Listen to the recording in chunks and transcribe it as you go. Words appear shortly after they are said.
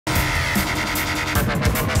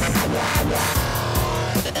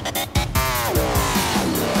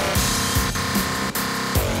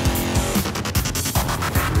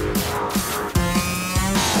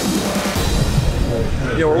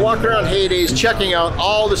You know, we're walking around Haydays checking out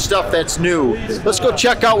all the stuff that's new. Let's go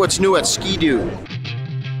check out what's new at Ski-Doo.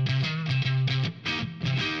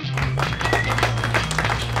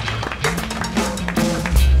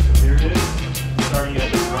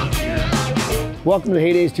 Welcome to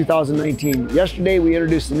Haydays 2019. Yesterday we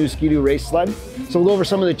introduced the new Ski-Doo race sled, so we'll go over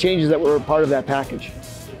some of the changes that were part of that package.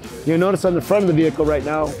 You'll notice on the front of the vehicle right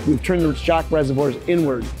now, we've turned the shock reservoirs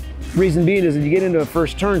inward. Reason being is if you get into a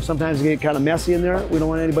first turn, sometimes it get kind of messy in there. We don't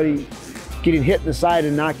want anybody getting hit in the side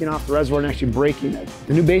and knocking off the reservoir and actually breaking it.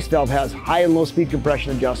 The new base valve has high and low speed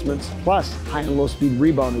compression adjustments, plus high and low speed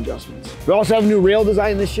rebound adjustments. We also have a new rail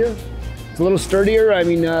design this year. It's a little sturdier. I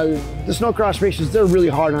mean, the snowcross races, they're really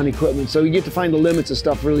hard on equipment, so you get to find the limits of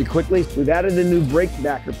stuff really quickly. We've added a new brake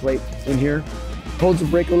backer plate in here. Holds the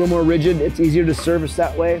brake a little more rigid. It's easier to service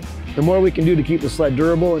that way. The more we can do to keep the sled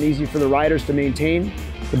durable and easy for the riders to maintain,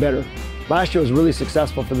 the better. Last year was really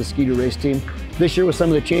successful for the Ski-Doo race team. This year with some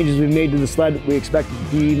of the changes we've made to the sled, we expect it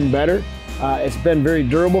to be even better. It's been very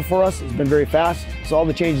durable for us. It's been very fast. So all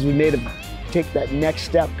the changes we made have take that next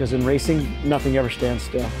step, because in racing, nothing ever stands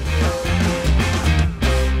still.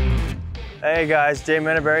 Hey guys, Jay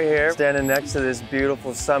Menaberry here, standing next to this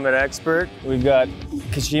beautiful Summit Expert. We've got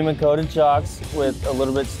Kashima coated shocks with a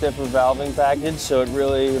little bit stiffer valving package, so it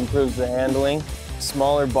really improves the handling.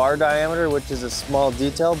 Smaller bar diameter, which is a small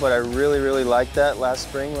detail, but I really liked that last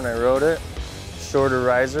spring when I rode it. Shorter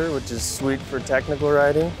riser, which is sweet for technical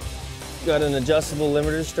riding. Got an adjustable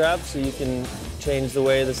limiter strap, so you can change the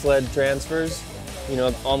way the sled transfers, you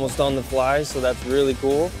know, almost on the fly, so that's really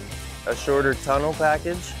cool. A shorter tunnel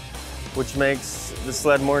package, which makes the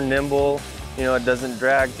sled more nimble. You know, it doesn't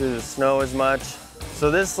drag through the snow as much.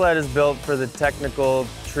 So this sled is built for the technical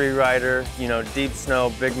tree rider, you know, deep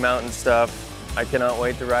snow, big mountain stuff. I cannot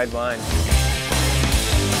wait to ride mine.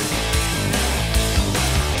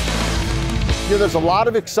 You know, there's a lot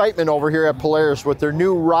of excitement over here at Polaris with their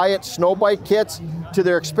new Riot snow bike kits to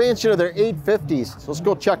their expansion of their 850s. So let's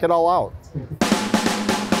go check it all out.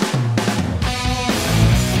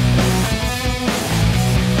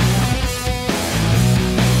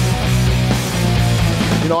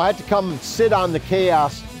 You know, I had to come sit on the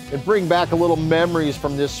Chaos and bring back a little memories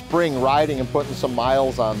from this spring riding and putting some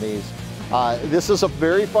miles on these. This is a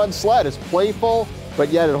very fun sled. It's playful, but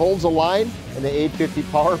yet it holds a line, and the 850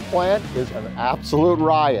 power plant is an absolute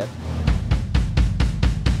riot.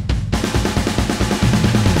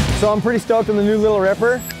 So I'm pretty stoked on the new Little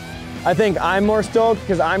Ripper. I think I'm more stoked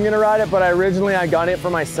because I'm gonna ride it, but I got it for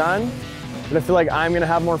my son, but I feel like I'm gonna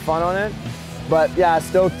have more fun on it. But yeah,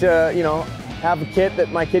 stoked to, you know, have a kit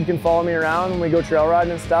that my kid can follow me around when we go trail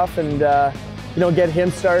riding and stuff, and you know, get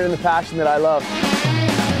him started in the passion that I love.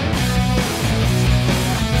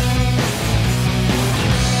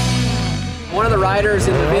 One of the riders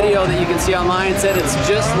in the video that you can see online said it's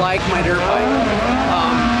just like my dirt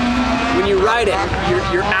bike. When you ride it,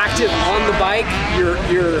 you're active on the bike.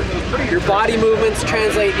 Your body movements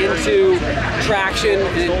translate into traction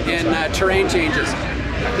and terrain changes.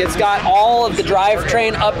 It's got all of the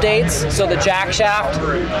drivetrain updates, so the jack shaft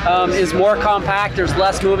is more compact, there's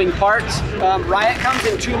less moving parts. Riot comes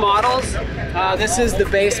in two models. This is the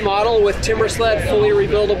base model with Timber Sled fully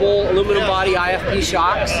rebuildable aluminum body IFP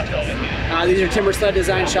shocks. These are Timber Sled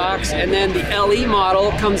design shocks. And then the LE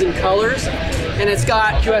model comes in colors, and it's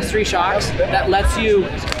got QS3 shocks that lets you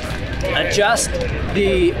adjust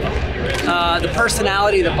the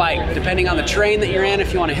personality of the bike, depending on the terrain that you're in.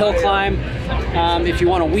 If you want to hill climb, if you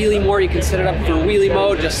want to wheelie more, you can set it up for wheelie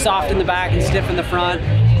mode, just soft in the back and stiff in the front,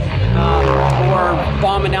 or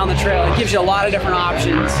bombing down the trail. It gives you a lot of different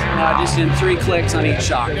options, just in 3 clicks on each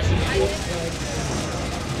shock.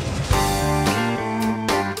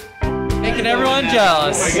 Making everyone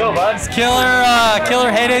jealous. There you go, bud. It's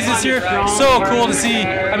killer Haydays this year. So cool to see.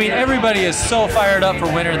 I mean, everybody is so fired up for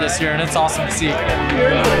winter this year, and it's awesome to see.